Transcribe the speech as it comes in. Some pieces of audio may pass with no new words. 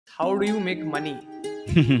How do you make money?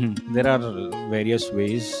 There are various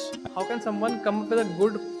ways. How can someone come up with a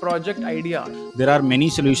good project idea? There are many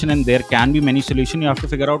solutions, and there can be many solutions. You have to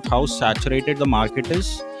figure out how saturated the market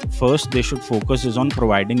is. First, they should focus is on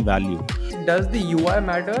providing value. Does the UI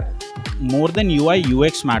matter? More than UI,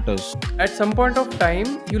 UX matters. At some point of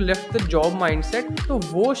time, you left the job mindset. तो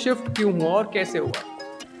वो shift क्यों हुआ और कैसे हुआ?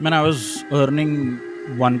 When I was earning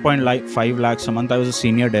 1.5 lakhs a month, I was a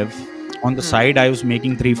senior dev. On the side, I was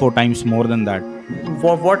making 3-4 times more than that.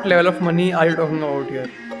 What level of money are you talking about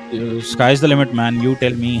here? Sky's the limit, man. You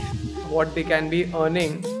tell me. What they can be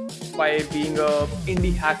earning by being a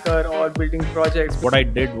indie hacker or building projects. What I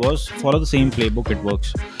did was follow the same playbook. It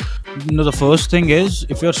works. The first thing is,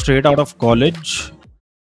 if you're straight out of college,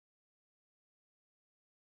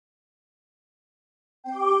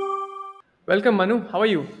 Welcome, Manu. How are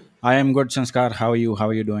you? I am good, Sanskar. How are you? How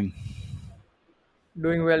are you doing?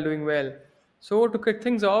 Doing well, doing well. So, to kick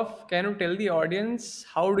things off, can you tell the audience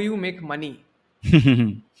how do you make money?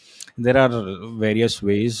 There are various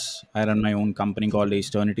ways. I run my own company called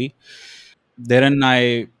Aceternity. Therein,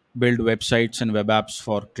 I build websites and web apps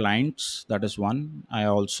for clients. That is one. I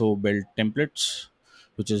also build templates,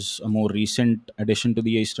 which is a more recent addition to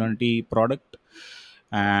the Aceternity product.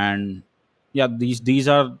 And yeah, these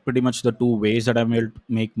are pretty much the two ways that I will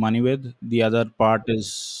make money with. The other part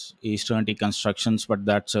is Aceternity constructions, but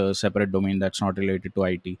that's a separate domain that's not related to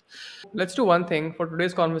IT. Let's do one thing for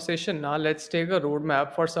today's conversation now. Let's take a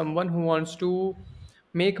roadmap for someone who wants to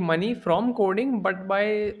make money from coding, but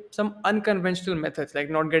by some unconventional methods, like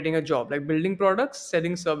not getting a job, like building products,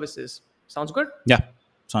 selling services. Sounds good? Yeah,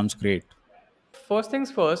 sounds great. First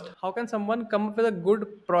things first, how can someone come up with a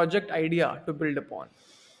good project idea to build upon?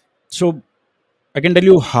 So I can tell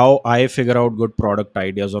you how I figure out good product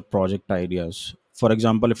ideas or project ideas. For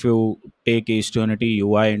example, if you take Eternity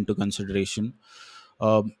UI into consideration,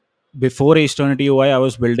 uh, before Eternity UI, I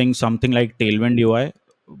was building something like Tailwind UI,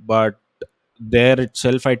 but there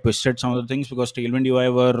itself I twisted some of the things because Tailwind UI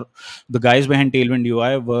were the guys behind Tailwind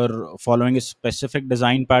UI were following a specific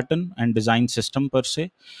design pattern and design system per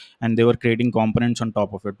se, and they were creating components on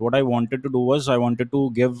top of it. What I wanted to do was I wanted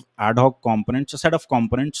to give ad hoc components, a set of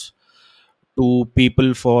components to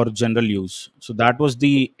people for general use. So that was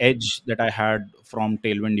the edge that I had from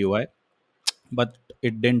Tailwind UI, but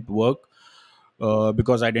it didn't work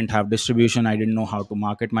because I didn't have distribution. I didn't know how to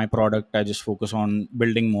market my product. I just focus on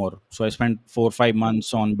building more. So I spent 4 or 5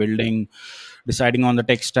 months on building, deciding on the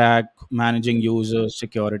tech stack, managing users,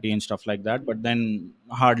 security, and stuff like that. But then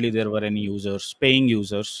hardly there were any users, paying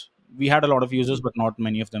users. We had a lot of users, but not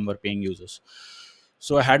many of them were paying users.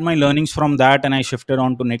 So I had my learnings from that, and I shifted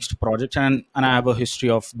on to next projects. And I have a history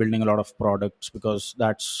of building a lot of products because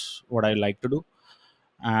that's what I like to do.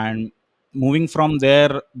 And moving from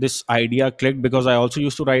there, this idea clicked because I also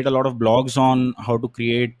used to write a lot of blogs on how to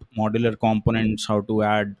create modular components, how to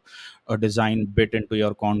add a design bit into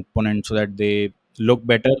your component so that they look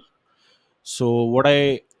better. So what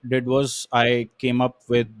I did was I came up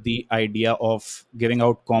with the idea of giving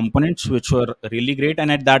out components which were really great,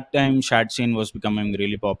 and at that time Shadscene was becoming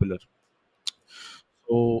really popular.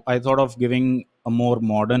 So I thought of giving a more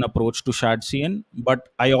modern approach to Shadscene, but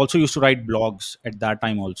I also used to write blogs at that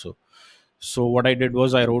time also. So what I did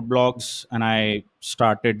was I wrote blogs and I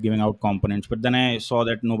started giving out components. But then I saw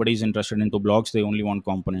that nobody's interested into blogs; they only want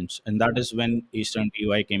components, and that is when Eastern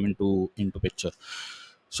TUI came into picture.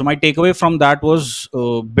 So my takeaway from that was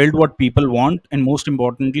build what people want, and most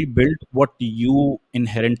importantly, build what you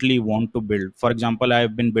inherently want to build. For example,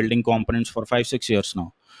 I've been building components for 5-6 years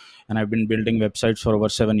now, and I've been building websites for over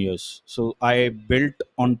 7 years. So I built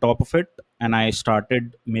on top of it, and I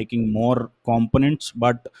started making more components,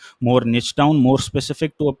 but more niche down, more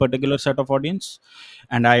specific to a particular set of audience,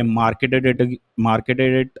 and I marketed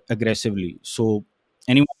it aggressively. So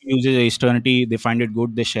anyone who uses Eternity, they find it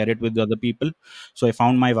good, they share it with other people. So I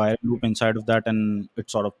found my viral loop inside of that, and it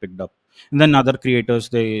sort of picked up. And then other creators,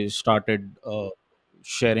 they started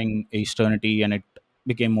sharing Eternity, and it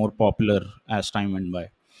became more popular as time went by.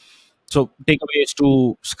 So takeaway is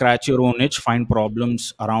to scratch your own itch, find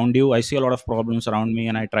problems around you. I see a lot of problems around me,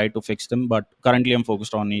 and I try to fix them. But currently, I'm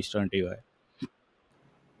focused on Eastern TI.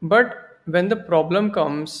 But when the problem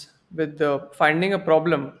comes with the finding a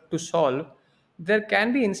problem to solve, there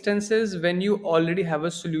can be instances when you already have a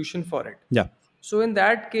solution for it. Yeah. So in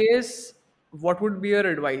that case, what would be your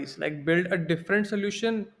advice? Like build a different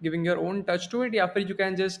solution, giving your own touch to it, or you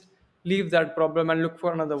can just leave that problem and look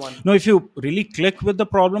for another one. No, if you really click with the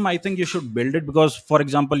problem, I think you should build it because, for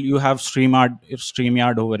example, you have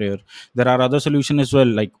StreamYard over here. There are other solutions as well,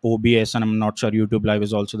 like OBS, and I'm not sure YouTube Live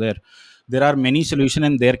is also there. There are many solution,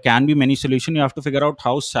 and there can be many solution. You have to figure out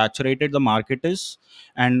how saturated the market is,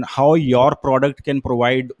 and how your product can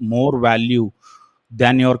provide more value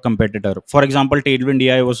than your competitor. For example, Tailwind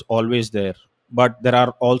AI was always there, but there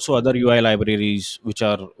are also other UI libraries which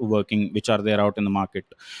are working, which are there out in the market.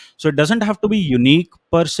 So it doesn't have to be unique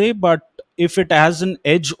per se, but if it has an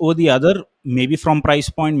edge over the other, maybe from price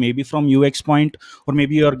point, maybe from UX point, or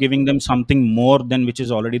maybe you are giving them something more than which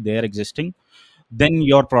is already there existing, then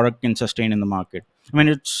your product can sustain in the market. I mean,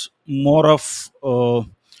 it's more of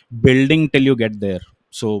building till you get there.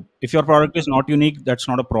 So if your product is not unique, that's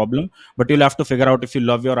not a problem, but you'll have to figure out if you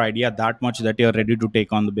love your idea that much that you're ready to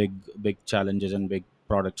take on the big challenges and big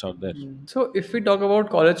products out there. So if we talk about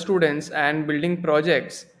college students and building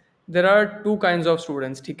projects, there are two kinds of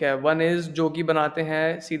students, ठीक है? One is जो कि बनाते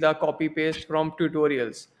हैं सीधा copy paste from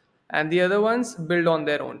tutorials, and the other ones build on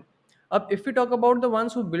their own. अब if we talk about the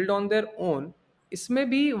ones who build on their own, इसमें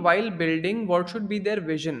भी while building what should be their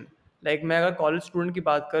vision? Like मैं अगर college student की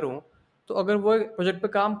बात करूँ, तो अगर वो प्रोजेक्ट पे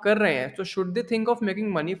काम कर रहे हैं, तो should they think of making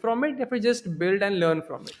money from it या फिर just build and learn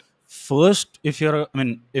from it? First,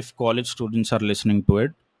 if college students are listening to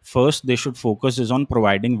it, first they should focus is on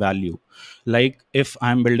providing value. Like if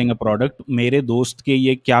I'm building a product, मेरे दोस्त के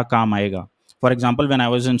ये क्या काम आएगा? For example, when I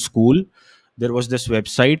was in school, there was this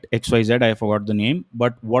website XYZ, I forgot the name,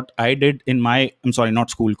 but what I did in my, I'm sorry, not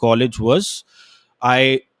school, college, was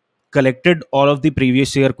I collected all of the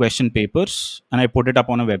previous year question papers and I put it up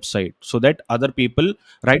on a website so that other people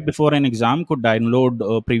right before an exam could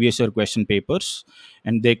download previous year question papers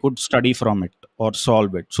and they could study from it or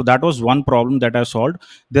solve it. So that was one problem that I solved.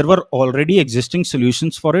 There were already existing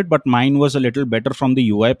solutions for it, but mine was a little better from the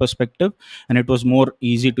UI perspective and it was more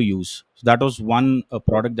easy to use. So that was one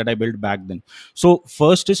product that I built back then. So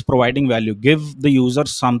first is providing value. Give the user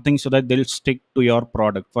something so that they'll stick to your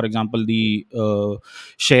product. For example, the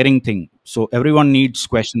sharing thing. So everyone needs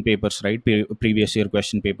question papers, right? Previous year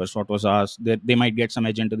question papers. What was asked? They might get some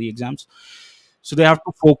edge into the exams. So they have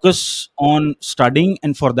to focus on studying,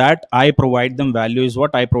 and for that, I provide them value. Is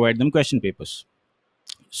what I provide them question papers.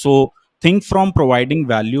 So think from providing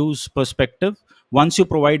values perspective. Once you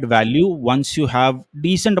provide value, once you have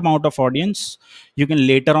decent amount of audience, you can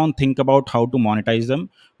later on think about how to monetize them.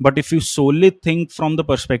 But if you solely think from the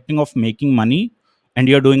perspective of making money and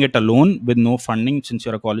you're doing it alone with no funding since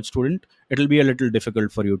you're a college student, it'll be a little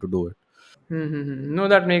difficult for you to do it. Mm-hmm. No,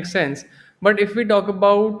 that makes sense. But if we talk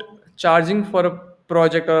about charging for a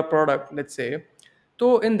project or a product, let's say,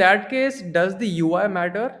 so in that case, does the UI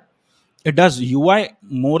matter? It does. UI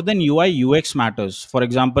more than UI, UX matters. For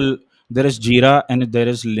example, there is Jira and there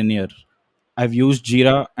is Linear. I've used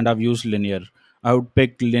Jira and I've used Linear. I would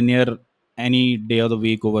pick Linear any day of the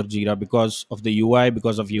week over Jira because of the UI,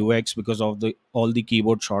 because of UX, because of the all the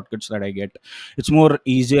keyboard shortcuts that I get. It's more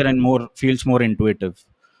easier and more feels more intuitive.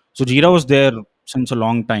 So Jira was there since a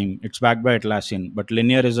long time. It's backed by Atlassian, but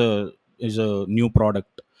Linear is a new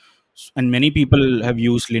product, and many people have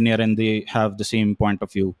used Linear and they have the same point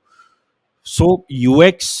of view. So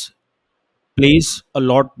UX plays a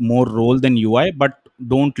lot more role than UI, but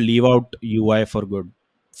don't leave out UI for good.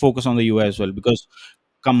 Focus on the UI as well because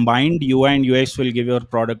combined UI and UX will give your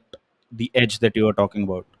product the edge that you are talking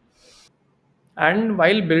about. And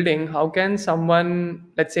while building, how can someone,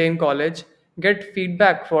 let's say in college, get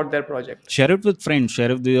feedback for their project? Share it with friends,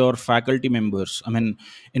 share it with your faculty members. I mean,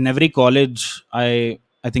 in every college, I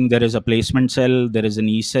think there is a placement cell, there is an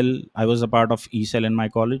E cell. I was a part of E cell in my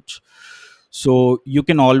college. So you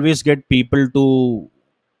can always get people to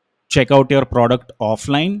check out your product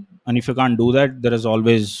offline, and if you can't do that, there is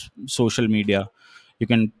always social media. You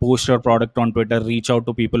can post your product on Twitter, reach out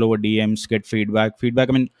to people over DMs, get feedback.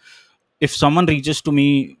 I mean, if someone reaches to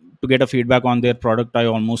me to get a feedback on their product, I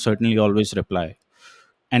almost certainly always reply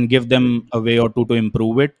and give them a way or two to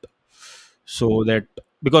improve it. So that,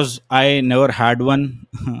 because I never had one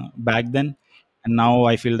back then, and now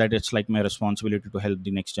I feel that it's like my responsibility to help the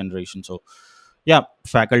next generation. So yeah,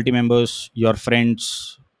 faculty members, your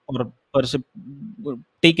friends, or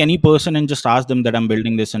take any person and just ask them that I'm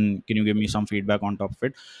building this and can you give me some feedback on top of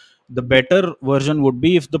it. The better version would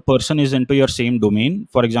be if the person is into your same domain.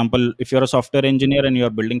 For example, if you're a software engineer and you're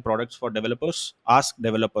building products for developers, ask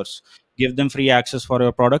developers, give them free access for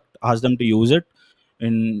your product, ask them to use it,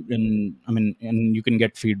 and you can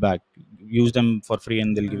get feedback. Use them for free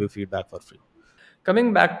and they'll give you feedback for free.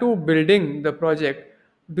 Coming back to building the project,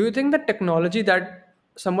 do you think the technology that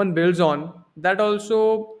someone builds on that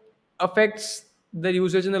also affects the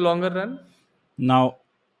usage in the longer run? Now,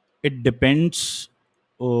 it depends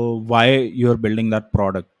why you're building that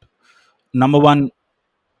product. Number one,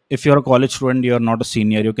 if you're a college student, you're not a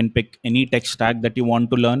senior, you can pick any tech stack that you want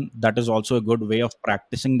to learn. That is also a good way of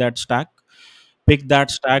practicing that stack. Pick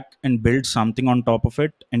that stack and build something on top of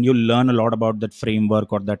it, and you'll learn a lot about that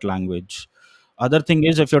framework or that language. Other thing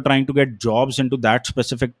is, if you're trying to get jobs into that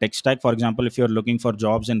specific tech stack, for example, if you're looking for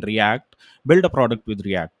jobs in React, build a product with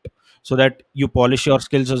React, so that you polish your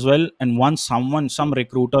skills as well. And once some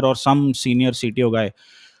recruiter or some senior CTO guy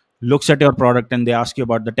looks at your product and they ask you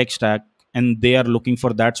about the tech stack, and they are looking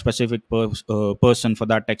for that specific person for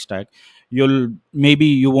that tech stack, maybe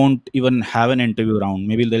you won't even have an interview round.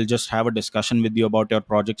 Maybe they'll just have a discussion with you about your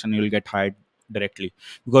projects and you'll get hired directly,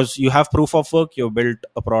 because you have proof of work, you've built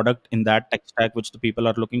a product in that tech stack which the people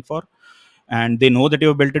are looking for, and they know that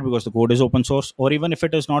you've built it because the code is open source. Or even if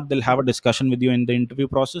it is not, they'll have a discussion with you in the interview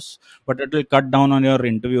process, but it will cut down on your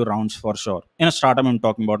interview rounds for sure. In a startup I'm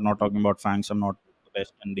talking about, not talking about fangs. I'm not the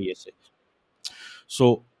best in DSA.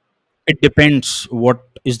 So it depends what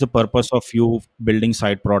is the purpose of you building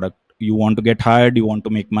side product. You want to get hired, you want to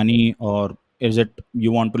make money, or is it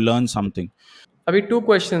you want to learn something? Abhi, two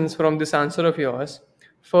questions from this answer of yours.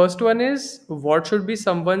 First one is, what should be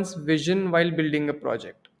someone's vision while building a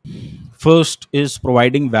project? First is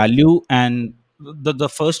providing value, and the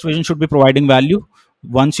first vision should be providing value.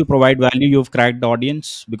 Once you provide value, you've cracked the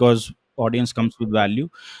audience, because audience comes with value.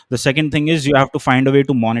 The second thing is, you have to find a way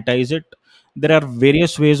to monetize it. There are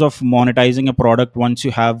various ways of monetizing a product. Once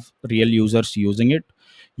you have real users using it,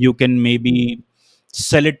 you can maybe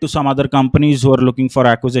sell it to some other companies who are looking for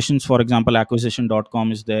acquisitions. For example,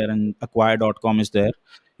 acquisition.com is there and acquire.com is there.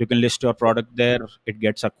 You can list your product there, it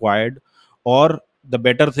gets acquired. Or the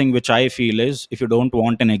better thing which I feel is, if you don't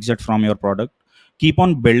want an exit from your product, keep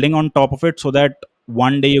on building on top of it, so that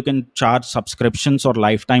one day you can charge subscriptions or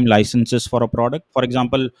lifetime licenses for a product. For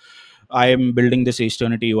example, I am building this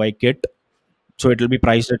Aceternity UI kit, so it will be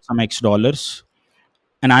priced at some X dollars,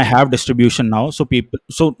 and I have distribution now. So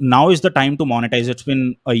now is the time to monetize. It's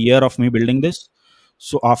been a year of me building this.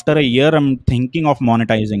 So after a year, I'm thinking of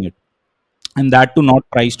monetizing it, and that too not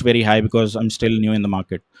priced very high, because I'm still new in the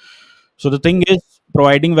market. So the thing is,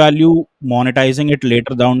 providing value, monetizing it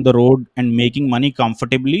later down the road, and making money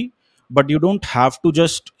comfortably. But you don't have to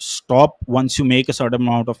just stop once you make a certain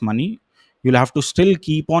amount of money. You'll have to still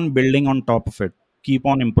keep on building on top of it, keep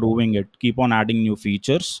on improving it, keep on adding new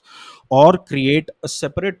features, or create a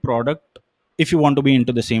separate product if you want to be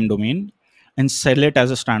into the same domain, and sell it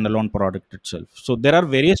as a standalone product itself. So there are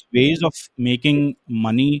various ways of making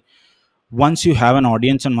money once you have an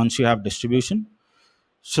audience and once you have distribution.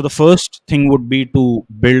 So the first thing would be to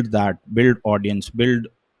build audience,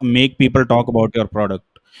 make people talk about your product,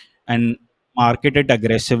 and market it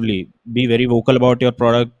aggressively. Be very vocal about your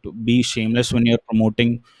product, be shameless when you're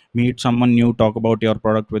promoting, meet someone new, talk about your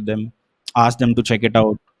product with them, ask them to check it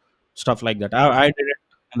out, stuff like that. I did it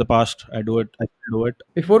in the past, I do it, I still do it.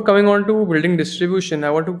 Before coming on to building distribution,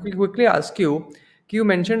 I want to quickly ask you, you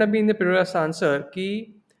mentioned abhi in the previous answer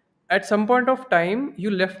कि at some point of time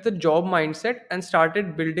you left the job mindset and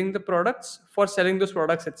started building the products for selling those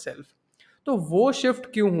products itself. तो वो shift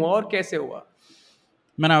क्यों हुआ और कैसे हुआ?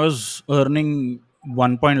 When I was earning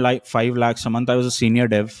 1.5 lakhs a month, I was a senior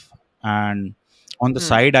dev, and on the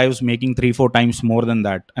side, I was making 3 4 times more than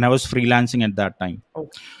that, and I was freelancing at that time. Oh,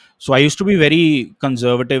 So I used to be very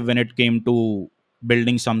conservative when it came to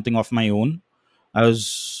building something of my own. I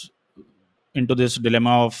was into this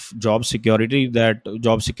dilemma of job security, that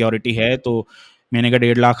job security है तो मैंने कहा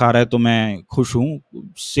 1.5 लाख आ रहा है तो मैं खुश हूँ,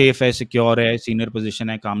 सेफ है, सिक्योर है, सीनियर पोजीशन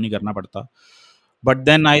है, काम नहीं करना पड़ता. But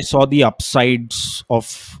then I saw the upsides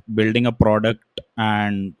of building a product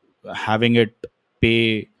and having it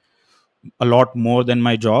pay a lot more than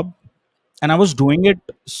my job, and I was doing it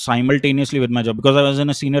simultaneously with my job, because I was in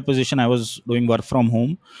a senior position. I was doing work from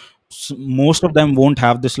home. Most of them won't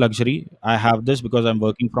have this luxury. I have this because I'm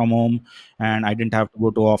working from home, and I didn't have to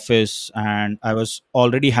go to office, and I was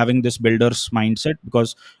already having this builder's mindset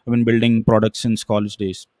because I've been building products since college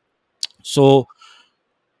days. So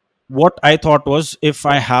what I thought was, if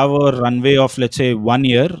I have a runway of, let's say, 1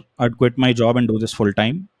 year, I'd quit my job and do this full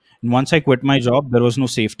time. And once I quit my job, there was no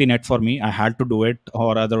safety net for me. I had to do it,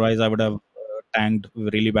 or otherwise I would have tanked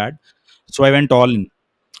really bad. So I went all in.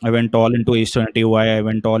 I went all into Aceternity. Why I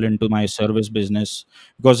went all into my service business,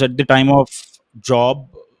 because at the time of job,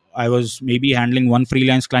 I was maybe handling one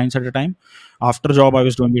freelance clients at a time. After job, I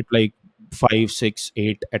was doing it like 5 6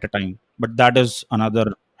 8 at a time. But that is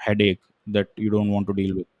another headache that you don't want to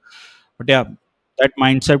deal with. But yeah, that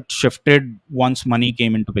mindset shifted once money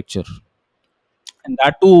came into picture, and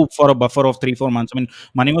that too for a buffer of 3 4 months. I mean,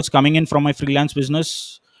 money was coming in from my freelance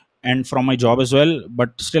business and from my job as well,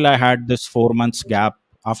 but still I had this 4 months gap.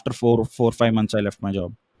 After 4 4 5 months, I left my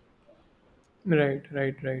job. Right,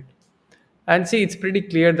 right, right. And see, it's pretty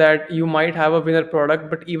clear that you might have a winner product,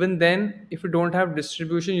 but even then, if you don't have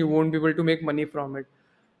distribution, you won't be able to make money from it.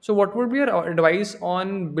 So, what would be your advice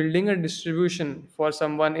on building a distribution for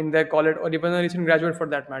someone in their college or even a recent graduate for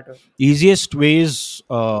that matter? Easiest ways,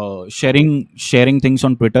 sharing things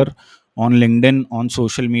on Twitter, on LinkedIn, on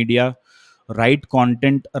social media. Write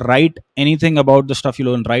content, write anything about the stuff you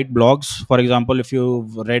learn, write blogs. For example, if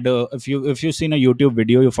you've read if you've seen a YouTube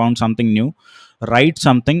video, you found something new, write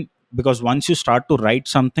something. Because once you start to write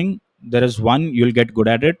something, there is one, you'll get good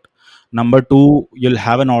at it. Number two, you'll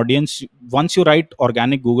have an audience. Once you write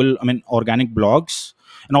organic blogs.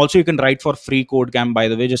 And also you can write for free code camp, by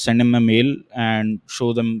the way. Just send them a mail and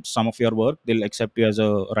show them some of your work, they'll accept you as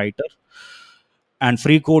a writer. And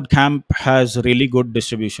free code camp has really good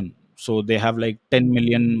distribution, so they have like 10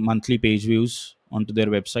 million monthly page views onto their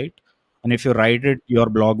website. And if you write it, your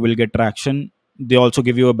blog will get traction. They also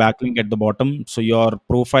give you a backlink at the bottom, so your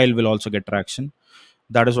profile will also get traction.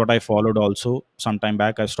 That is what I followed also some time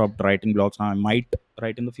back. I stopped writing blogs. Now I might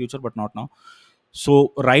write in the future, but not now.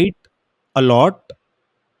 So write a lot,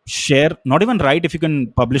 share. Not even write, if you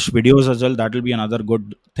can publish videos as well, that will be another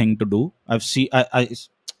good thing to do. I see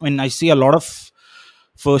a lot of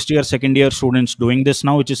first year, second year students doing this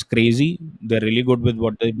now, which is crazy. They're really good with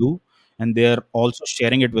what they do, and they're also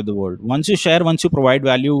sharing it with the world. Once you share, once you provide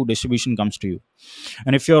value, distribution comes to you.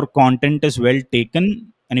 And if your content is well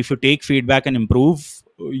taken, and if you take feedback and improve,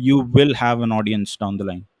 you will have an audience down the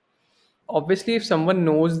line. Obviously, if someone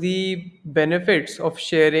knows the benefits of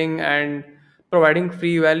sharing and providing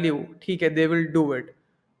free value, ठीक है, they will do it.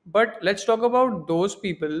 But let's talk about those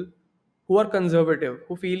people who are conservative,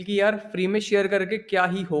 who feel कि यार free में share करके क्या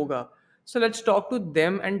ही होगा. So let's talk to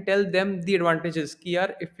them and tell them the advantages कि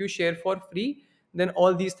यार if you share for free, then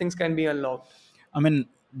all these things can be unlocked. I mean,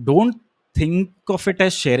 don't think of it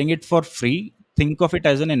as sharing it for free. Think of it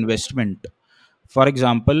as an investment. For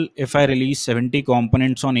example, if I release 70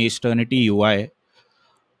 components on Aceternity UI,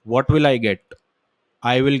 what will I get?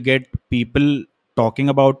 I will get people talking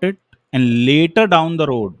about it, and later down the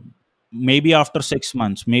road, maybe after 6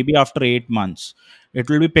 months, maybe after 8 months, it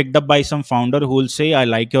will be picked up by some founder who will say, I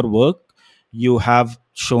like your work. You have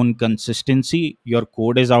shown consistency. Your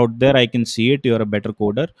code is out there. I can see it. You're a better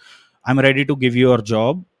coder. I'm ready to give you a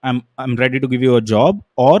job. I'm ready to give you a job,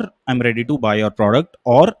 or I'm ready to buy your product,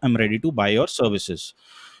 or I'm ready to buy your services.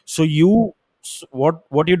 So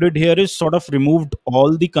what you did here is sort of removed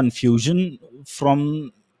all the confusion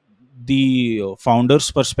from the founder's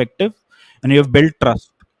perspective, and you have built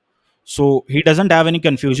trust. So he doesn't have any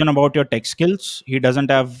confusion about your tech skills, he doesn't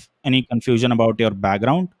have any confusion about your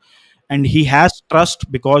background, and he has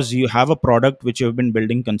trust because you have a product which you've been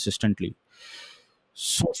building consistently.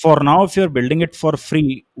 So for now, if you're building it for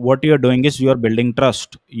free, what you're doing is you're building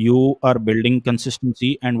trust, you are building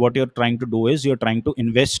consistency, and what you're trying to do is you're trying to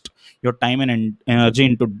invest your time and energy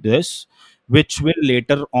into this, which will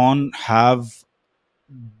later on have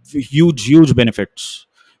huge benefits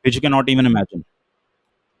which you cannot even imagine.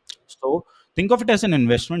 So think of it as an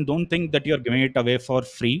investment. Don't think that you're giving it away for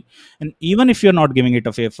free. And even if you're not giving it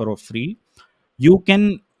away for free, you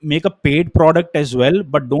can make a paid product as well,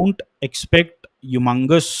 but don't expect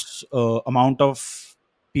humongous amount of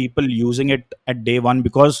people using it at day one,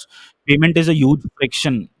 because payment is a huge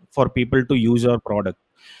friction for people to use your product.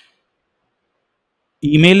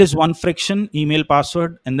 Email is one friction, email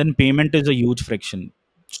password, and then payment is a huge friction.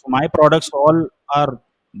 So my products all are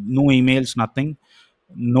no emails, nothing,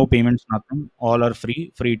 no payments, nothing. All are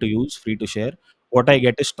free to use, free to share. What I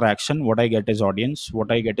get is traction, what I get is audience,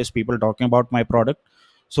 what I get is people talking about my product,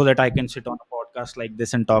 so that I can sit on a podcast like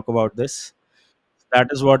this and talk about this. That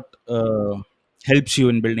is what helps you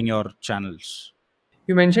in building your channels.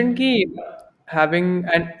 You mentioned कि having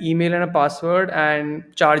an email and a password and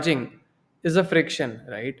charging is a friction,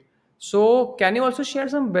 right? So can you also share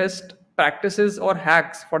some best practices or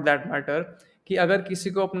hacks for that matter कि अगर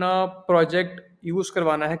किसी को अपना project use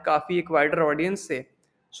करवाना है काफ़ी एक wider audience से,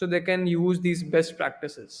 so they can use these best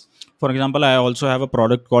practices. For example, I also have a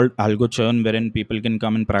product called AlgoChurn, wherein people can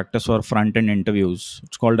come and practice for front end interviews.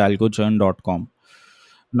 It's called algochurn.com.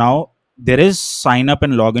 Now, there is sign up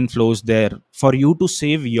and login flows there for you to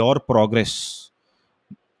save your progress.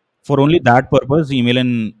 For only that purpose,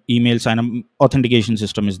 email sign up authentication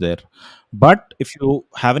system is there. But if you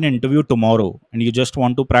have an interview tomorrow and you just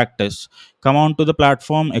want to practice, come on to the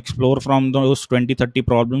platform, explore from those 20-30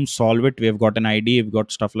 problems, solve it. We have got an ID, we've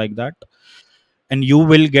got stuff like that, and you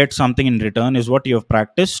will get something in return is what you have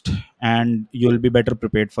practiced, and you'll be better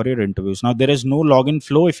prepared for your interviews. Now there is no login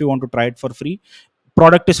flow if you want to try it for free.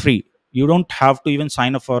 Product is free. You don't have to even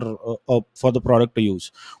sign up for the product to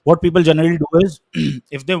use. What people generally do is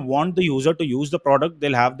if they want the user to use the product,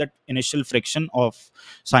 they'll have that initial friction of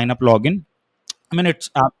sign up login. I mean,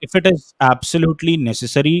 if it is absolutely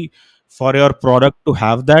necessary for your product to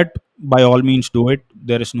have that, by all means do it.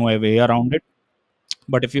 There is no way around it.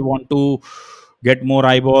 But if you want to get more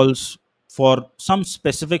eyeballs for some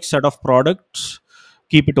specific set of products,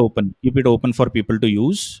 keep it open. Keep it open for people to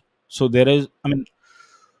use. So there is, I mean,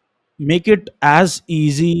 make it as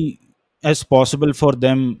easy as possible for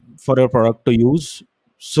them, for your product to use,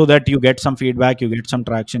 so that you get some feedback, you get some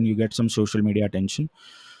traction, you get some social media attention.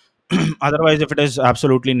 Otherwise, if it is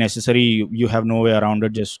absolutely necessary, you have no way around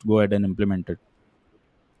it, just go ahead and implement it.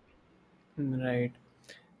 Right.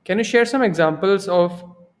 Can you share some examples of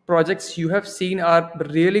projects you have seen are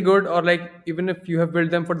really good, or like even if you have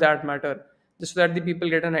built them for that matter, just so that the people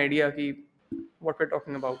get an idea ki what we're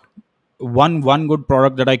talking about? One good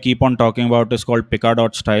product that I keep on talking about is called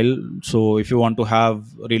Style. So if you want to have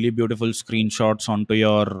really beautiful screenshots onto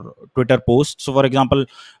your Twitter post, so for example,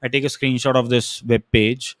 I take a screenshot of this web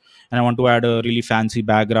page and I want to add a really fancy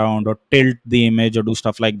background or tilt the image or do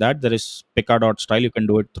stuff like that. There is Style. You can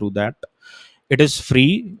do it through that. It is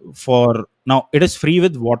free for now. It is free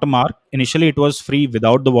with watermark. Initially it was free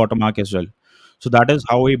without the watermark as well. So that is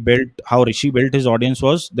how Rishi built his audience.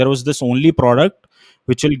 Was there was this only product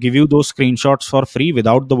which will give you those screenshots for free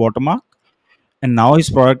without the watermark, and now his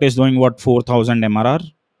product is doing what, 4000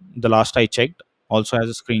 mrr the last I checked. Also has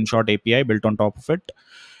a screenshot API built on top of it,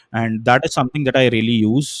 and that is something that I really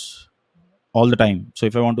use all the time. So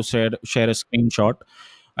if I want to share a screenshot,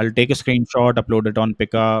 I'll take a screenshot, upload it on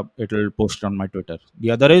Pika, it'll post it on my Twitter. The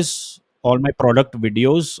other is all my product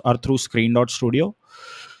videos are through Screen Studio.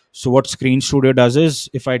 So what Screen Studio does is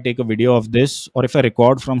if I take a video of this, or if I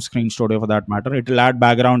record from Screen Studio for that matter, it'll add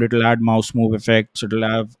background, it'll add mouse move effects, it'll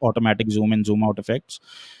have automatic zoom in, zoom out effects.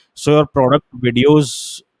 So your product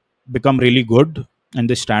videos become really good and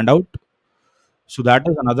they stand out. So that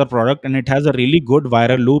is another product, and it has a really good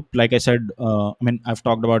viral loop. Like I said, I mean, I've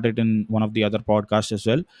talked about it in one of the other podcasts as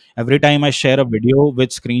well. Every time I share a video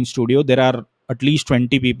with Screen Studio, there are at least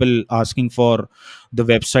 20 people asking for the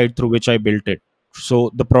website through which I built it.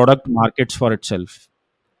 So the product markets for itself.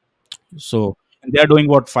 So and they are doing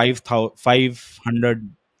what, 500K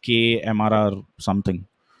MRR something.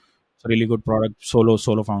 It's a really good product. Solo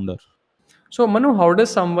founder. So Manu, how does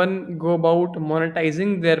someone go about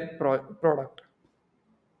monetizing their product?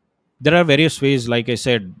 There are various ways. Like I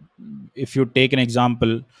said, if you take an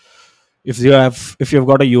example, if you've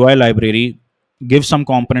got a UI library, give some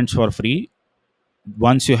components for free.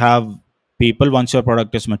 Once you have once your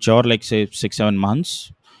product is mature, like say 6 7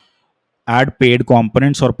 months, add paid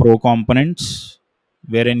components or pro components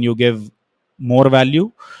wherein you give more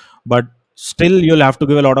value, but still you'll have to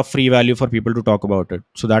give a lot of free value for people to talk about it.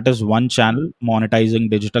 So that is one channel, monetizing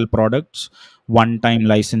digital products, one time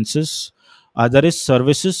licenses. Other is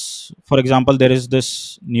services. For example, there is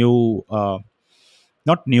this new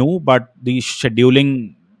not new, but the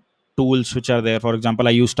scheduling tools which are there. For example,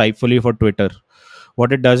 I use Typefully for Twitter.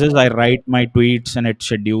 What it does is I write my tweets and it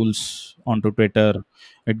schedules onto Twitter.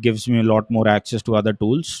 It gives me a lot more access to other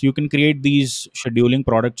tools. You can create these scheduling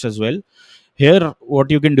products as well. Here, what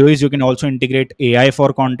you can do is you can also integrate AI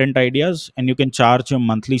for content ideas, and you can charge a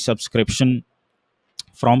monthly subscription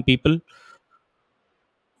from people.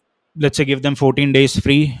 Let's say give them 14 days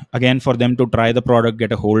free again for them to try the product,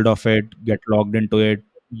 get a hold of it, get logged into it.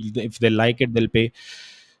 If they like it, they'll pay.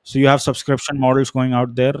 So you have subscription models going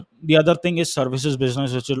out there. The other thing is services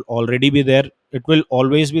business, which will already be there. It will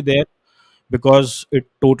always be there because it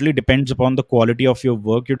totally depends upon the quality of your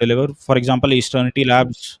work you deliver. For example, Aceternity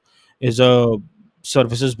Labs is a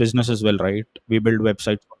services business as well, right? We build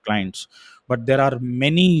websites for clients, but there are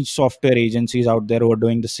many software agencies out there who are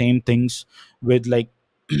doing the same things with like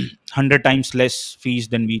 100 times less fees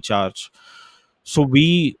than we charge. So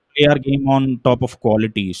we play our game on top of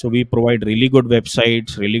quality. So we provide really good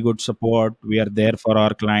websites, really good support. We are there for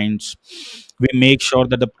our clients. We make sure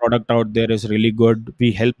that the product out there is really good.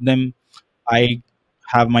 We help them. I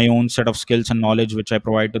have my own set of skills and knowledge which I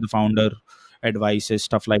provide to the founder, advices,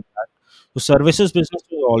 stuff like that. So services business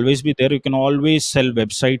will always be there. You can always sell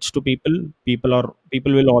websites to people. People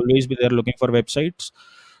will always be there looking for websites.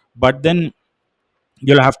 But then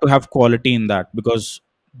you'll have to have quality in that, because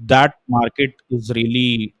that market is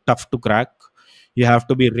really tough to crack. You have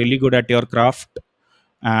to be really good at your craft,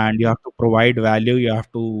 and you have to provide value. You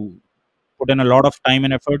have to put in a lot of time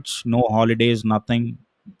and efforts, no holidays, nothing,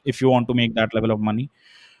 if you want to make that level of money.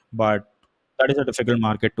 But that is a difficult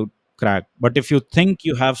market to crack. But if you think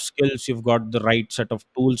you have skills, you've got the right set of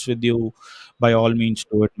tools with you, by all means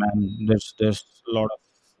do it, man. There's a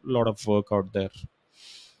lot of work out there.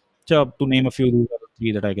 So to name a few, these are the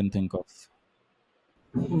three that I can think of.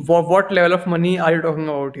 What level of money are you talking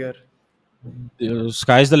about here?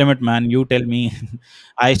 Sky's the limit, man. You tell me.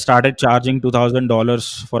 I started charging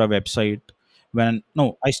 $2,000 for a website. When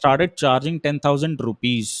no, I started charging 10,000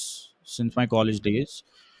 rupees since my college days.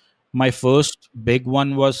 My first big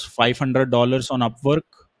one was $500 on Upwork.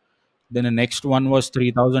 Then the next one was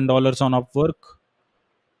 $3,000 on Upwork.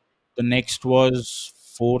 The next was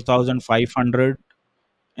 4,500,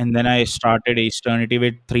 and then I started Eternity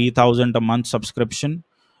with 3,000 a month subscription.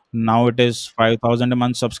 Now it is 5,000 a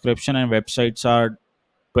month subscription, and websites are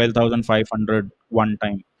 12,500 one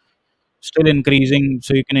time. Still increasing,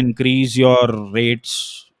 so you can increase your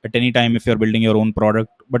rates at any time if you're building your own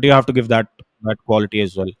product, but you have to give that quality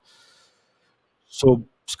as well. So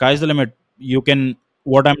sky's the limit. You can.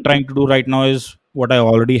 What I'm trying to do right now is what I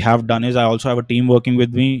already have done is I also have a team working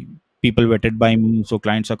with me, people vetted by me, so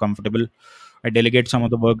clients are comfortable. I delegate some of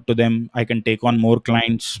the work to them. I can take on more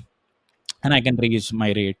clients and I can raise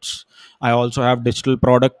my rates. I also have digital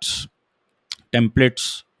products,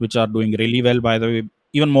 templates, which are doing really well, by the way,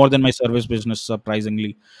 even more than my service business,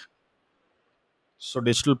 surprisingly. So,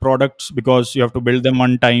 digital products, because you have to build them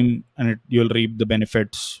one time and you'll reap the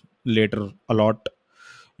benefits later a lot.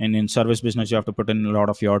 And in service business, you have to put in a lot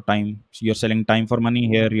of your time. So, you're selling time for money.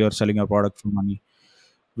 Here, you're selling a product for money,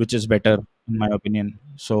 which is better, in my opinion.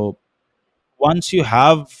 So, once you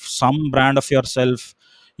have some brand of yourself,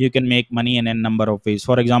 you can make money in a number of ways.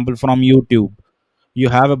 For example, from YouTube, you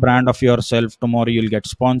have a brand of yourself. Tomorrow you'll get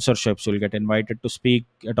sponsorships, you'll get invited to speak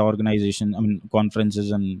at organization, I mean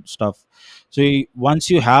conferences and stuff. So once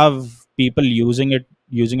you have people using it,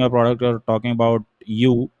 using a product or talking about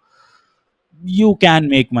you, you can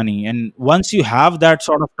make money. And once you have that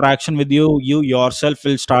sort of traction with you, you yourself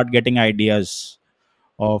will start getting ideas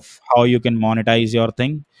of how you can monetize your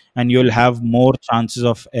thing, and you'll have more chances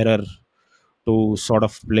of error to sort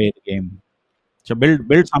of play the game. So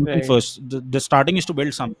build something Right. first. The starting is to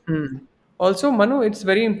build something. Also, Manu, it's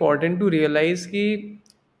very important to realize कि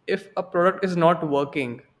if a product is not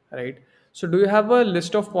working, right? So do you have a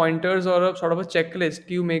list of pointers or a sort of a checklist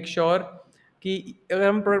कि you make sure कि अगर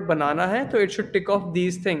हम product बनाना है तो it should tick off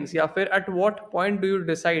these things या फिर at what point do you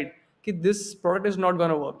decide कि this product is not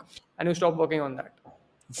gonna work and you stop working on that?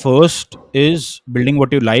 First is building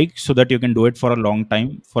what you like so that you can do it for a long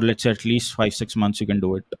time. For let's say at least 5 6 months, you can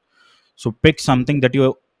do it. So pick something that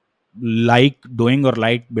you like doing or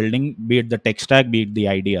like building, be it the tech stack, be it the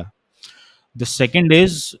idea. The second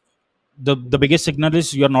is the biggest signal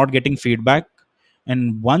is you're not getting feedback.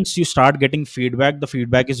 And once you start getting feedback, the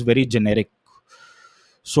feedback is very generic.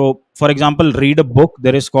 So for example, read a book.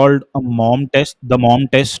 There is called a mom test. The mom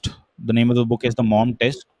test. The name of the book is the mom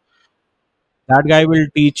test. That guy will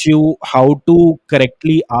teach you how to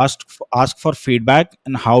correctly ask for feedback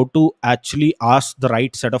and how to actually ask the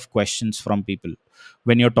right set of questions from people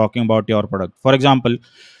when you're talking about your product. For example,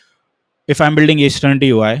 if I'm building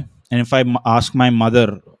Aceternity UI, and if ask my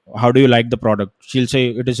mother, how do you like the product, she'll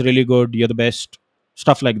say it is really good, you're the best,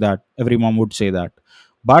 stuff like that. Every mom would say that.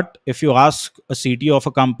 But if you ask a CTO of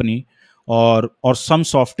a company, or some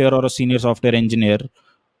software or a senior software engineer,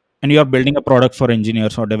 and you're building a product for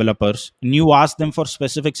engineers or developers, and you ask them for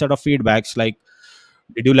specific set of feedbacks like,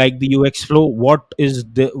 did you like the UX flow, what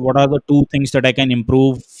are the two things that I can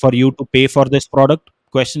improve for you to pay for this product,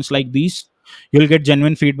 questions like these, you'll get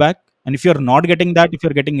genuine feedback. And if you're not getting that, if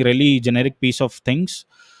you're getting really generic piece of things,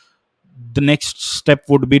 the next step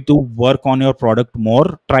would be to work on your product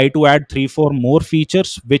more, try to add 3 4 more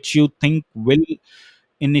features which you think will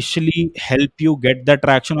initially help you get that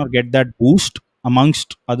traction or get that boost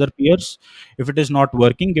amongst other peers. If it is not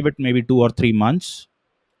working, give it maybe 2 or 3 months.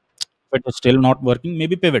 If it is still not working,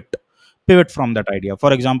 maybe pivot from that idea.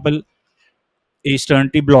 For example,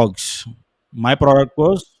 Eternity blogs. My product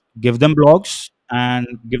was give them blogs and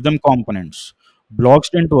give them components. Blogs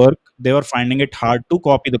didn't work. They were finding it hard to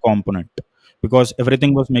copy the component because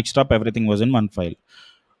everything was mixed up, everything was in one file.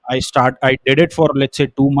 I did it for let's say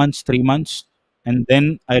 2 months, 3 months, and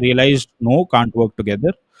then I realized no, can't work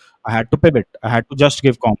together. I had to pivot. I had to just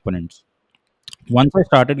give components. Once I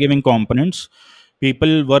started giving components,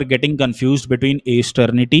 people were getting confused between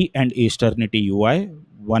Aceternity and Aceternity UI.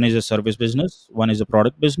 One is a service business, one is a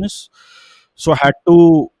product business. So I had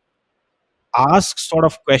to ask sort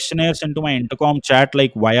of questionnaires into my intercom chat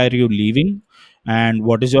like, why are you leaving? And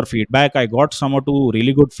what is your feedback? I got some or two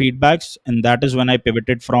really good feedbacks, and that is when I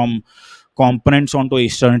pivoted from components onto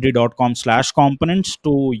eternity.com/components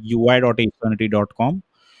to ui.eternity.com.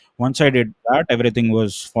 Once I did that, everything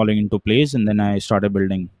was falling into place, and then I started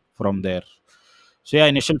building from there. So yeah,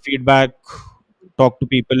 initial feedback, talk to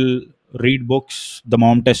people, read books. The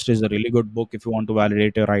mom test is a really good book if you want to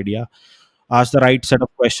validate your idea. Ask the right set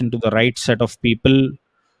of questions to the right set of people.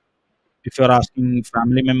 If you're asking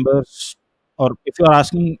family members, or if you're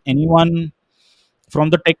asking anyone from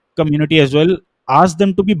the tech community as well, ask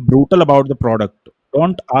them to be brutal about the product.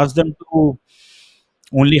 Don't ask them to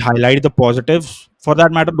only highlight the positives. For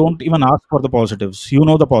that matter, don't even ask for the positives. You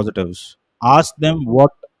know the positives. Ask them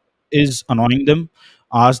what is annoying them.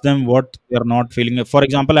 Ask them what they're not feeling. For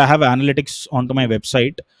example, I have analytics onto my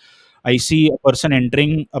website. I see a person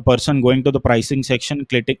entering, a person going to the pricing section,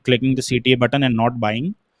 clicking the CTA button and not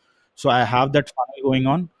buying. So I have that funnel going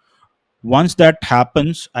on. Once that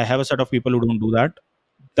happens, I have a set of people who don't do that.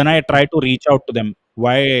 Then I try to reach out to them.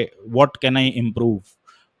 Why? What can I improve?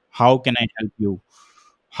 How can I help you?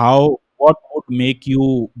 How? What would make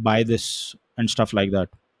you buy this and stuff like that?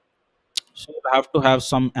 So you have to have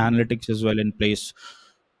some analytics as well in place.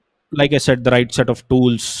 Like I said, the right set of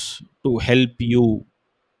tools to help you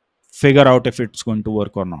figure out if it's going to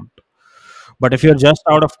work or not. But if you're just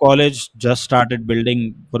out of college, just started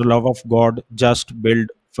building, for the love of God, just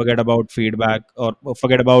build. Forget about feedback, or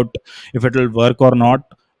forget about if it will work or not.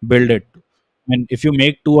 Build it. I mean, if you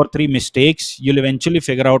make two or three mistakes, you'll eventually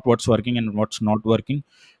figure out what's working and what's not working.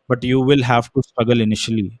 But you will have to struggle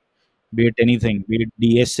initially, be it anything, be it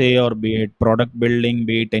DSA or be it product building,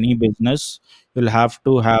 be it any business. You'll have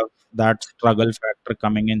to have that struggle factor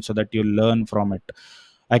coming in so that you learn from it.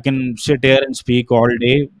 I can sit here and speak all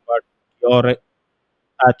day, but your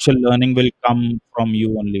actual learning will come from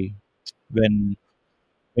you only when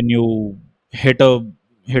you hit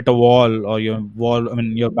a wall, or your wall, I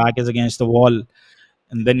mean your back is against the wall,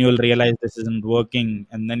 and then you'll realize this isn't working,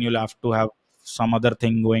 and then you'll have to have some other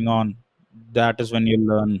thing going on. That is when you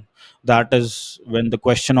learn. That is when the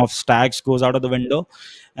question of stacks goes out of the window,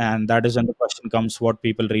 and that is when the question comes what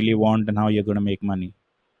people really want and how you're going to make money.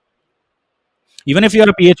 Even if you're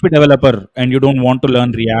a PHP developer and you don't want to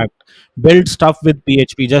learn React, build stuff with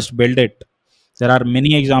PHP. Just build it. There are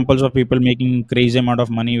many examples of people making crazy amount of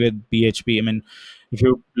money with PHP. I mean, if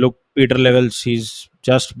you look Peter Levels, he's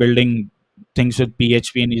just building things with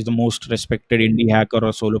PHP, and he's the most respected indie hacker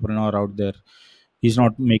or solopreneur out there. He's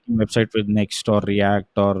not making website with Next or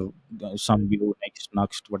React or some Vue,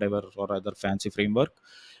 Next, whatever, or other fancy framework.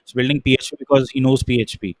 He's building PHP because he knows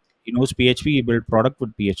PHP. He knows PHP. He built product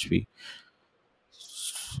with PHP.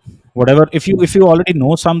 Whatever, if you already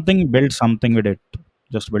know something, build something with it.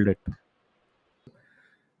 Just build it.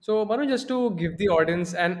 So, Manu, just to give the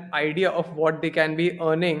audience an idea of what they can be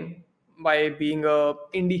earning by being a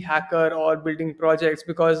indie hacker or building projects,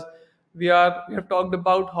 because we have talked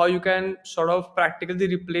about how you can sort of practically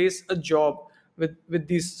replace a job with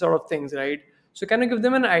these sort of things, right? So, can you give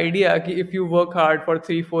them an idea ki if you work hard for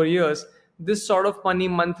 3 4 years, this sort of money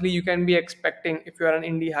monthly you can be expecting if you are an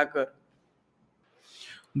indie hacker?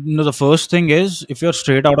 No, the first thing is if you're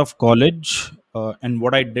straight out of college, and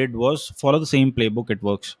what I did was follow the same playbook. It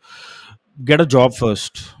works. Get a job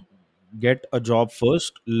first. Get a job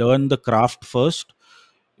first. Learn the craft first.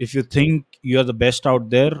 If you think you're the best out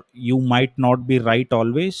there, you might not be right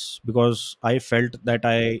always, because I felt that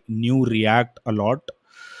I knew React a lot.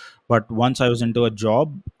 But once I was into a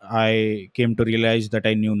job, I came to realize that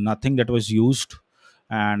I knew nothing that was used,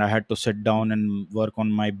 and I had to sit down and work on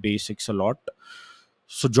my basics a lot.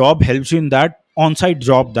 So job helps you in that. On-site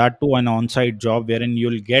job, that too an on-site job wherein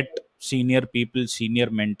you'll get senior people, senior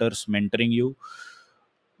mentors mentoring you.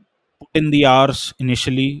 Put in the hours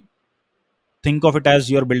initially. Think of it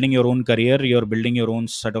as you're building your own career, you're building your own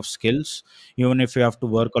set of skills. Even if you have to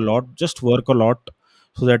work a lot, just work a lot,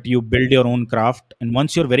 so that you build your own craft. And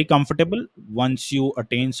once you're very comfortable, once you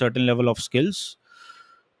attain certain level of skills,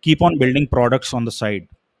 keep on building products on the side.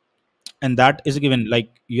 And that is a given.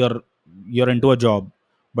 Like you're into a job,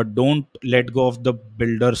 but don't let go of the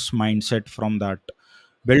builder's mindset from that.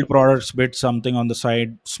 Build products, build something on the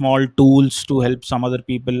side, small tools to help some other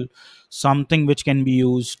people, something which can be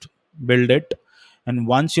used. Build it. And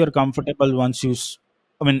once you're comfortable, I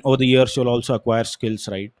mean, over the years you'll also acquire skills,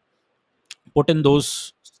 right? Put in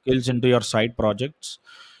those skills into your side projects,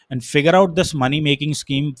 and figure out this money making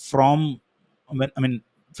scheme I mean,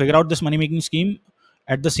 figure out this money making scheme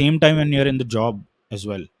at the same time when you're in the job as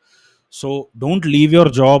well. So don't leave your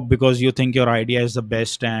job because you think your idea is the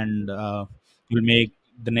best, and you'll make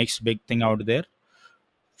the next big thing out there.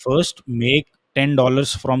 First, make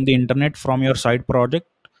 $10 from the internet from your side project.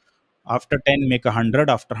 After 10, make 100.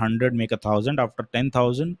 After 100, make 1,000. After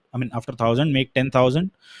 10,000, I mean, after 1,000, make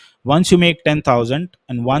 10,000. Once you make 10,000,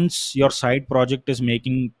 and once your side project is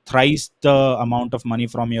making thrice the amount of money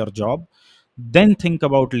from your job, then think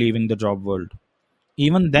about leaving the job world.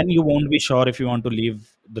 even then you won't be sure if you want to leave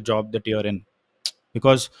the job that you're in,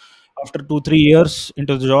 because after 2 3 years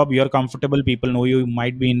into the job you're comfortable, people know you, you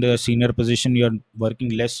might be in the senior position, you're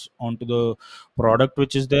working less onto the product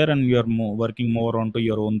which is there, and you're working more onto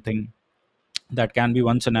your own thing. That can be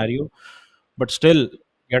one scenario, but still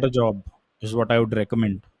get a job is what I would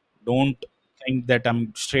recommend. Don't think that I'm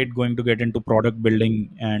straight going to get into product building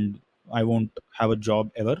and I won't have a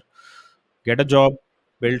job ever. Get a job,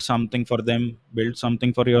 build something for them, build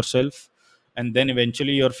something for yourself, and then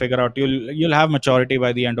eventually you'll figure out, you'll have maturity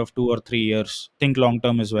by the end of 2 or 3 years. Think long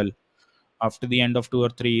term as well. After the end of 2 or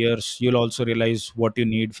 3 years you'll also realize what you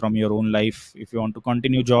need from your own life. If you want to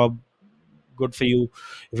continue job, good for you.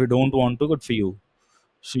 If you don't want to, good for you.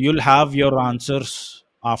 So you'll have your answers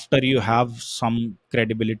after you have some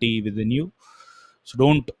credibility within you. So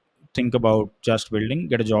don't think about just building,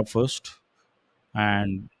 get a job first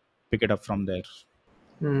and pick it up from there.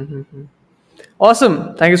 Mhm. Awesome.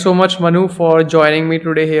 Thank you so much, Manu, for joining me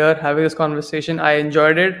today here, having this conversation. I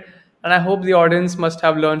enjoyed it, and I hope the audience must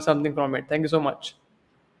have learned something from it. Thank you so much.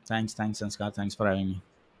 Thanks, Sanskar. Thanks for having me.